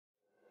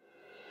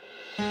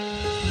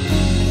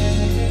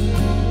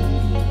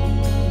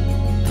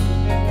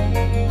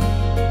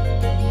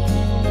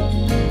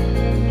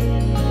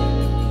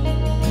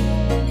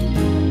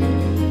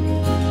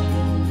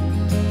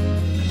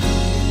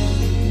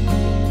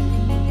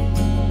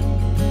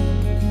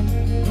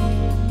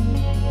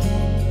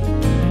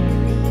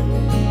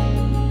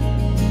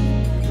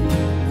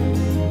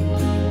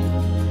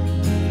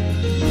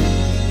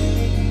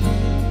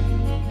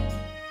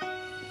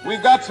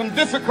got some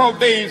difficult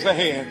days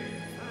ahead.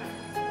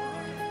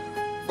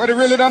 But it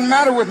really doesn't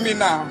matter with me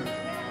now,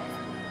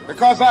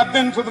 because I've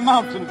been to the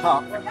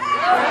mountaintop.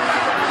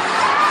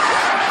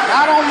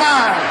 I don't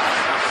mind.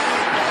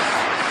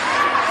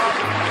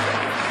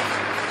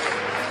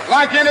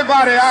 Like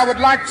anybody, I would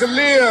like to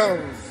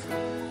live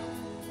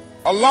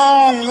a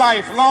long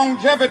life.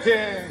 Longevity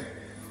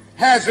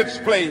has its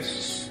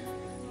place.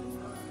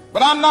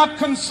 But I'm not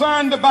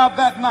concerned about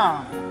that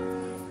now.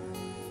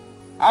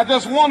 I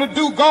just want to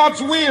do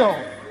God's will.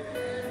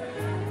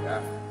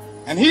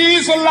 And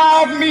He's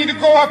allowed me to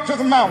go up to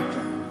the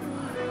mountain.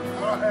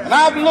 And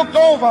I've looked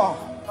over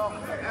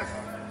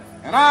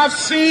and I've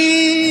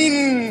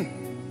seen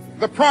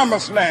the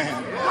promised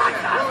land.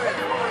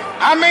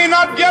 I may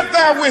not get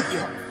there with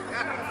you,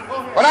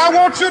 but I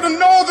want you to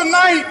know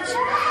tonight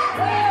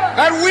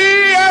that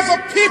we as a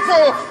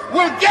people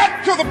will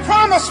get to the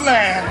promised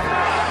land.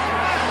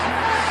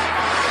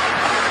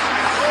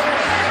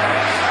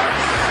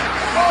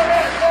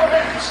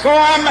 So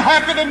I'm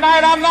happy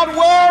tonight. I'm not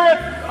worried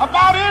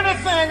about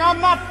anything. I'm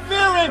not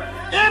fearing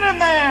any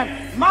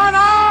man. Mine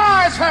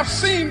eyes have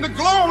seen the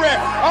glory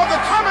of the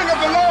coming of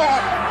the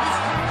Lord.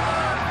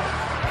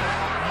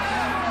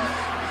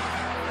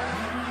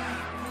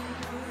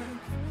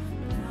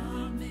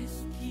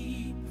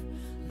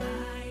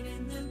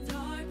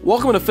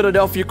 Welcome to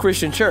Philadelphia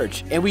Christian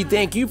Church, and we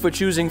thank you for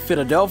choosing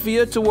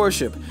Philadelphia to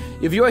worship.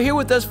 If you are here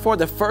with us for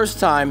the first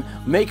time,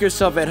 make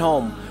yourself at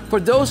home. For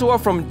those who are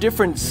from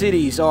different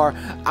cities or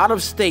out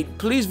of state,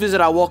 please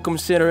visit our Welcome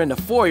Center in the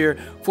foyer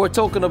for a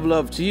token of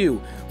love to you.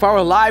 For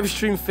our live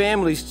stream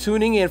families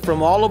tuning in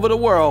from all over the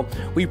world,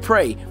 we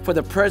pray for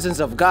the presence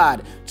of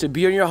God to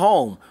be in your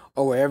home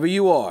or wherever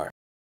you are.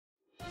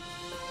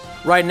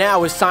 Right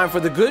now, it's time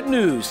for the good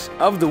news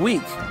of the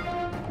week.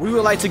 We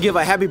would like to give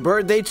a happy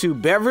birthday to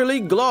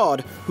Beverly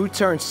Glaude, who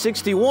turned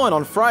 61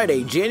 on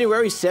Friday,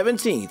 January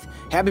 17th.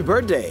 Happy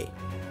birthday.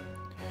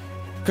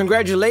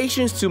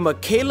 Congratulations to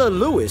Michaela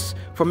Lewis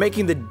for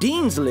making the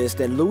Dean's List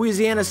at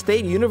Louisiana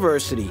State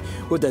University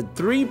with a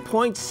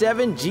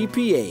 3.7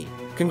 GPA.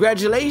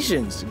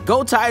 Congratulations,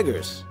 go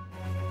Tigers!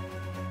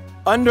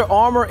 Under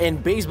Armour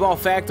and Baseball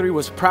Factory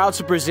was proud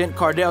to present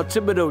Cardell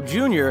Thibodeau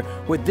Jr.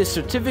 with this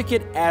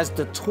certificate as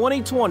the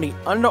 2020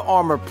 Under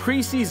Armour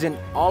Preseason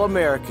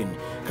All-American.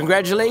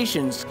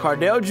 Congratulations,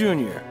 Cardell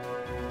Jr.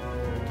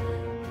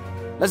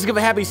 Let's give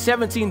a happy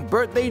 17th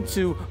birthday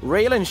to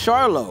Raylan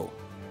Charlo.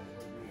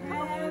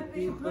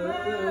 Happy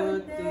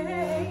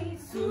birthday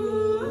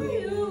to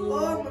you.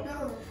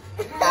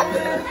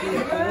 Happy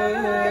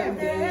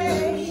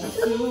birthday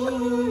to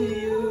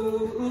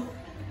you.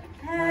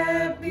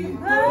 Happy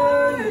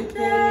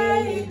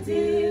birthday,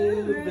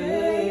 dear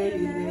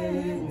baby.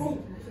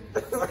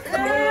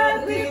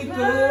 Happy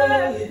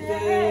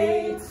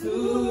birthday to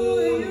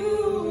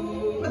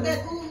you.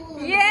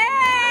 Yeah!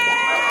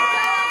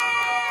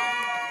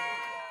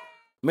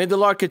 May the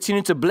Lord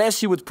continue to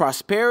bless you with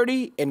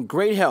prosperity and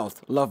great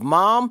health. Love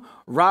Mom,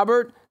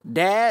 Robert,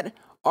 Dad,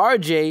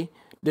 RJ,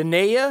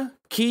 Danaea,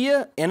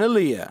 Kia, and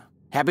Aaliyah.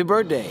 Happy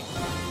birthday.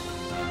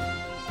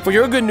 For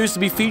your good news to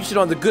be featured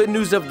on the Good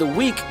News of the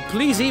Week,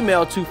 please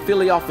email to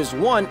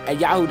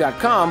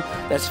phillyoffice1@yahoo.com.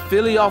 That's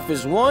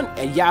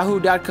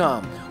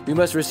phillyoffice1@yahoo.com. We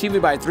must receive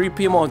it by 3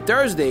 p.m. on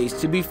Thursdays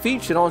to be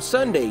featured on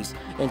Sundays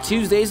and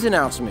Tuesdays'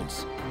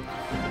 announcements.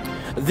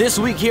 This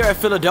week here at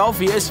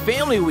Philadelphia is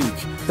Family Week.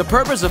 The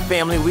purpose of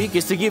Family Week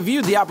is to give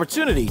you the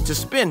opportunity to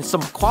spend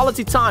some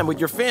quality time with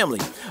your family.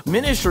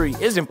 Ministry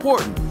is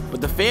important,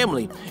 but the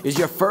family is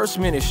your first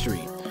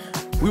ministry.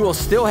 We will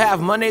still have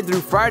Monday through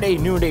Friday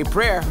noonday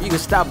prayer. You can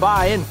stop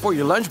by in for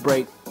your lunch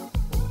break.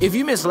 If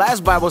you missed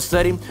last Bible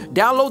study,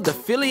 download the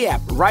Philly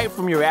app right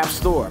from your app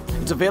store.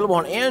 It's available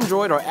on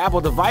Android or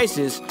Apple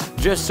devices.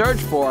 Just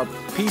search for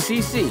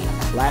PCC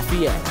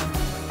Lafayette.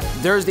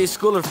 Thursday's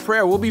School of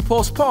Prayer will be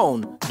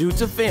postponed due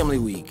to Family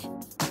Week.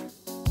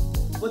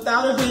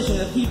 Without a vision,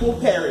 the people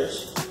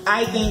perish.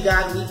 I thank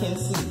God we can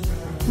see.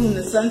 Whom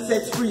the sun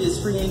sets free is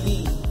free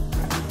indeed.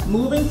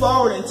 Moving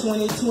forward in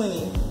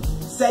 2020,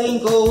 setting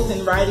goals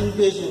and writing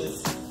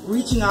visions,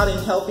 reaching out and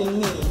helping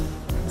many.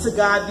 To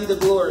God be the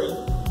glory.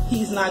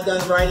 He's not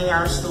done writing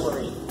our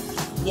story.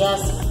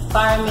 Yes,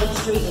 Fire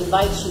Ministry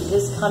invites you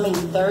this coming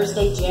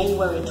Thursday,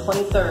 January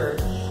 23rd.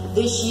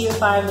 This year,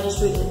 Fire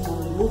Ministry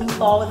will be moving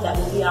forward. That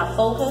will be our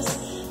focus.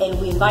 And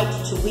we invite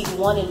you to week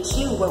 1 and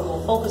 2, where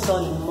we'll focus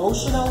on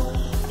emotional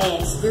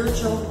and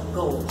spiritual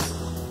goals.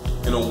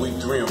 And on week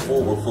 3 and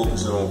 4, we're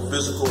focusing on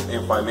physical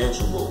and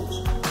financial goals.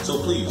 So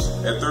please,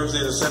 at Thursday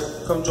the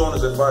 7th, come join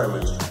us at Fire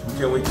Ministry. We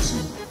can't wait to see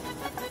you.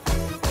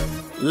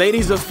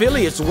 Ladies of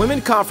Philly, it's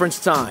Women Conference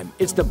time.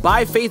 It's the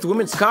By Faith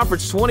Women's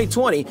Conference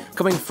 2020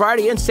 coming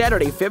Friday and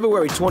Saturday,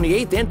 February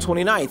 28th and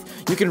 29th.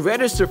 You can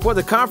register for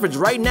the conference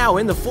right now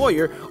in the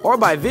foyer or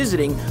by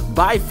visiting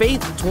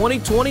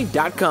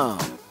byfaith2020.com.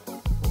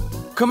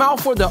 Come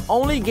out for the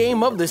only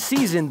game of the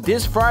season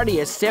this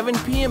Friday at 7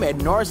 p.m. at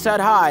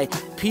Northside High,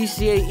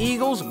 PCA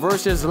Eagles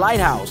versus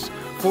Lighthouse.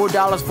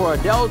 $4 for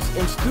adults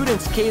and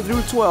students K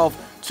through 12,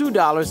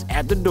 $2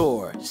 at the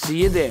door.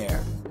 See you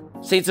there.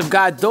 Saints of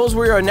God, those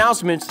were your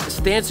announcements.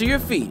 Stand to your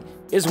feet.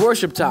 It's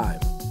worship time.